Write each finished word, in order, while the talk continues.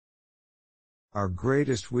Our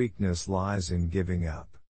greatest weakness lies in giving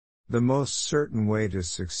up. The most certain way to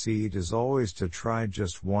succeed is always to try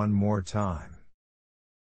just one more time.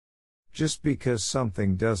 Just because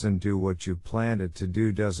something doesn't do what you planned it to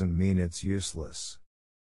do doesn't mean it's useless.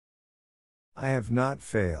 I have not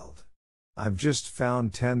failed. I've just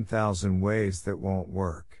found 10,000 ways that won't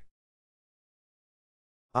work.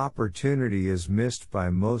 Opportunity is missed by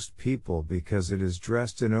most people because it is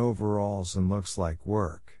dressed in overalls and looks like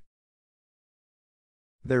work.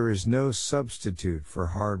 There is no substitute for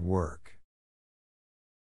hard work.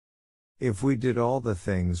 If we did all the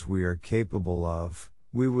things we are capable of,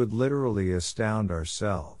 we would literally astound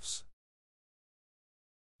ourselves.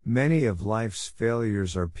 Many of life's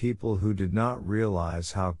failures are people who did not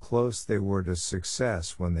realize how close they were to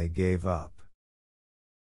success when they gave up.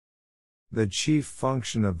 The chief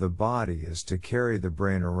function of the body is to carry the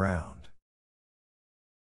brain around.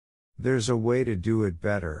 There's a way to do it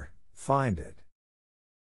better, find it.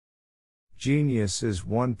 Genius is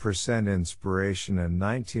 1% inspiration and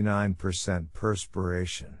 99%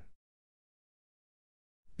 perspiration.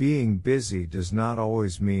 Being busy does not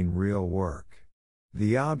always mean real work.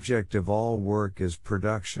 The object of all work is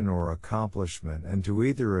production or accomplishment, and to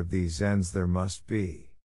either of these ends there must be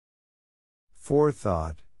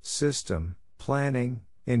forethought, system, planning,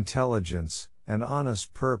 intelligence, and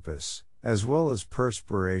honest purpose, as well as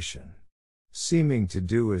perspiration. Seeming to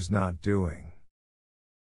do is not doing.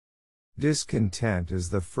 Discontent is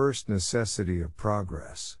the first necessity of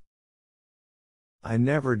progress. I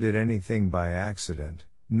never did anything by accident,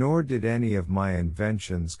 nor did any of my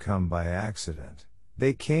inventions come by accident.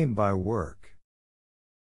 They came by work.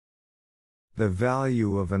 The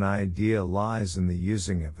value of an idea lies in the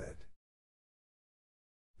using of it.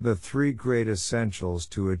 The three great essentials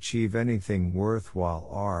to achieve anything worthwhile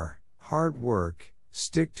are hard work,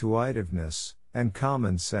 stick-to-itiveness, and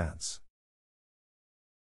common sense.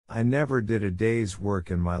 I never did a day's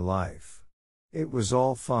work in my life. It was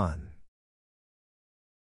all fun.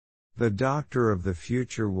 The doctor of the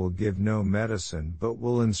future will give no medicine but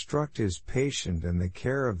will instruct his patient in the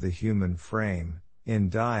care of the human frame, in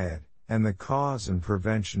diet, and the cause and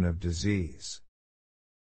prevention of disease.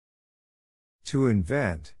 To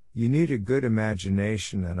invent, you need a good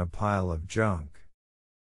imagination and a pile of junk.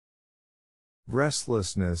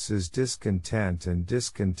 Restlessness is discontent, and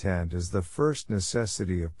discontent is the first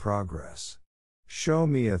necessity of progress. Show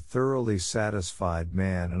me a thoroughly satisfied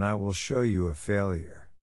man and I will show you a failure.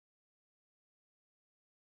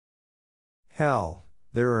 Hell,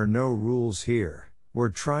 there are no rules here, we're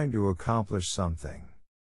trying to accomplish something.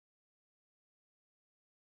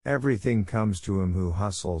 Everything comes to him who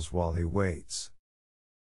hustles while he waits.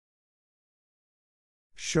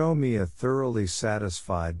 Show me a thoroughly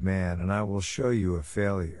satisfied man and I will show you a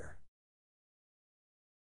failure.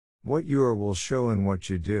 What you are will show in what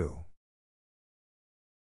you do.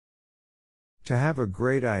 To have a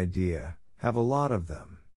great idea, have a lot of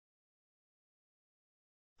them.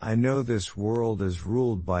 I know this world is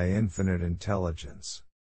ruled by infinite intelligence.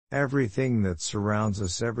 Everything that surrounds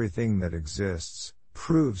us, everything that exists,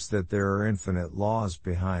 proves that there are infinite laws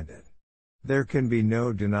behind it. There can be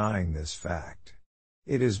no denying this fact.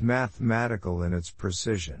 It is mathematical in its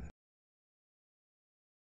precision.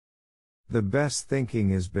 The best thinking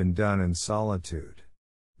has been done in solitude.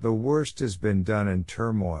 The worst has been done in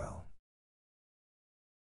turmoil.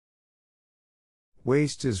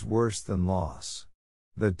 Waste is worse than loss.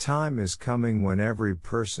 The time is coming when every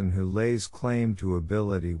person who lays claim to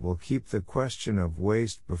ability will keep the question of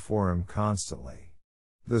waste before him constantly.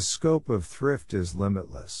 The scope of thrift is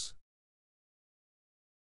limitless.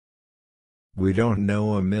 We don't know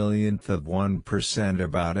 1/1,000,000%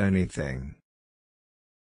 about anything.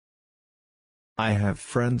 I have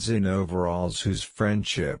friends in overalls whose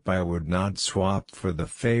friendship I would not swap for the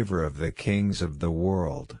favor of the kings of the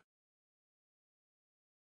world.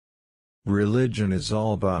 Religion is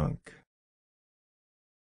all bunk.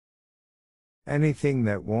 Anything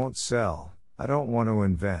that won't sell, I don't want to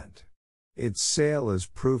invent. Its sale is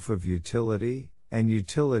proof of utility, and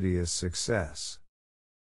utility is success.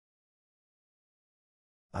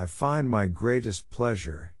 I find my greatest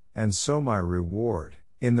pleasure, and so my reward,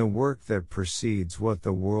 in the work that precedes what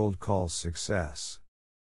the world calls success.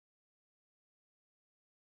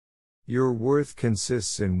 Your worth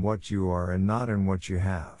consists in what you are and not in what you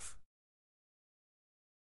have.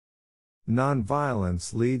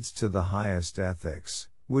 Nonviolence leads to the highest ethics,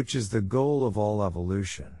 which is the goal of all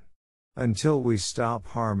evolution. Until we stop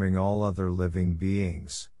harming all other living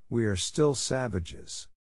beings, we are still savages.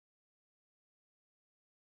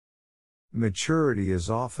 Maturity is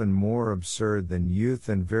often more absurd than youth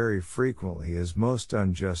and very frequently is most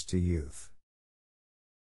unjust to youth.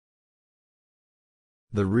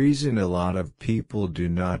 The reason a lot of people do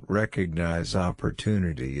not recognize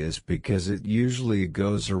opportunity is because it usually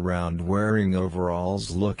goes around wearing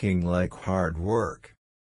overalls looking like hard work.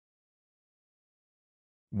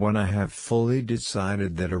 When I have fully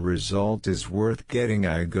decided that a result is worth getting,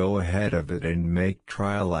 I go ahead of it and make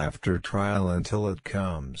trial after trial until it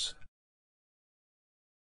comes.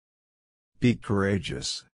 Be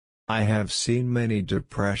courageous. I have seen many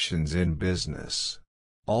depressions in business.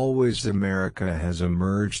 Always America has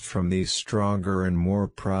emerged from these stronger and more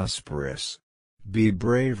prosperous. Be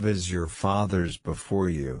brave as your fathers before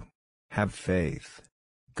you. Have faith.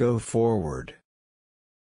 Go forward.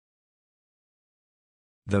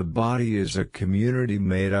 The body is a community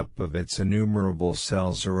made up of its innumerable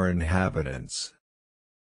cells or inhabitants.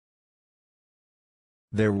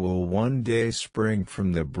 There will one day spring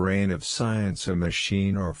from the brain of science a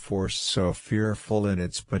machine or force so fearful in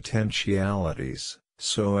its potentialities,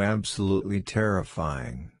 so absolutely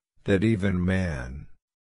terrifying, that even man,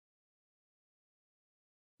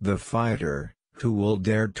 the fighter, who will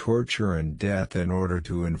dare torture and death in order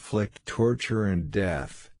to inflict torture and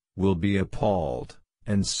death, will be appalled,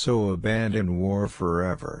 and so abandon war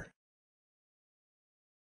forever.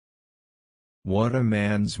 What a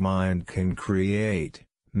man's mind can create,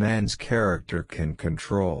 man's character can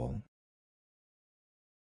control.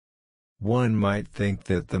 One might think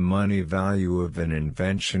that the money value of an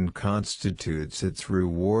invention constitutes its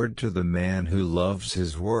reward to the man who loves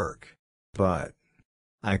his work, but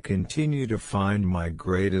I continue to find my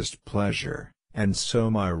greatest pleasure, and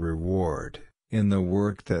so my reward, in the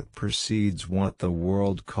work that precedes what the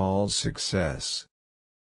world calls success.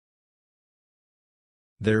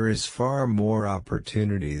 There is far more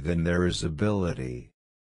opportunity than there is ability.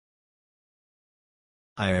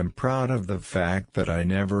 I am proud of the fact that I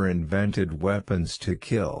never invented weapons to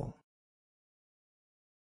kill.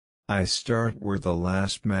 I start where the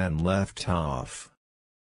last man left off.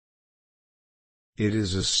 It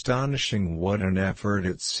is astonishing what an effort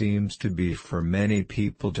it seems to be for many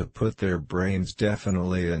people to put their brains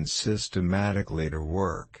definitely and systematically to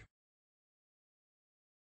work.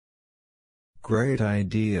 Great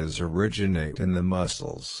ideas originate in the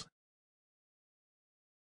muscles.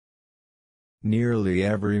 Nearly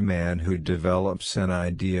every man who develops an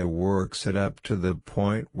idea works it up to the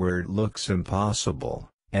point where it looks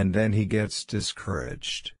impossible, and then he gets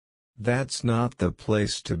discouraged. That's not the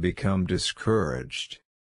place to become discouraged.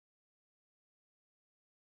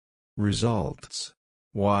 Results.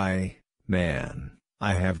 Why, man,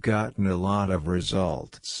 I have gotten a lot of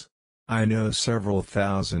results. I know several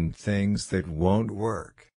thousand things that won't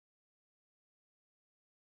work.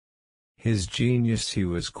 His genius he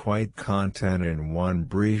was quite content in one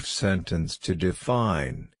brief sentence to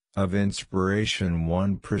define, of inspiration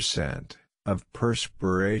 1%, of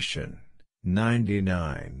perspiration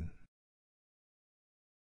 99.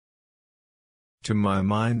 To my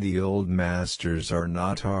mind the old masters are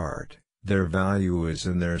not art, their value is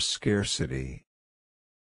in their scarcity.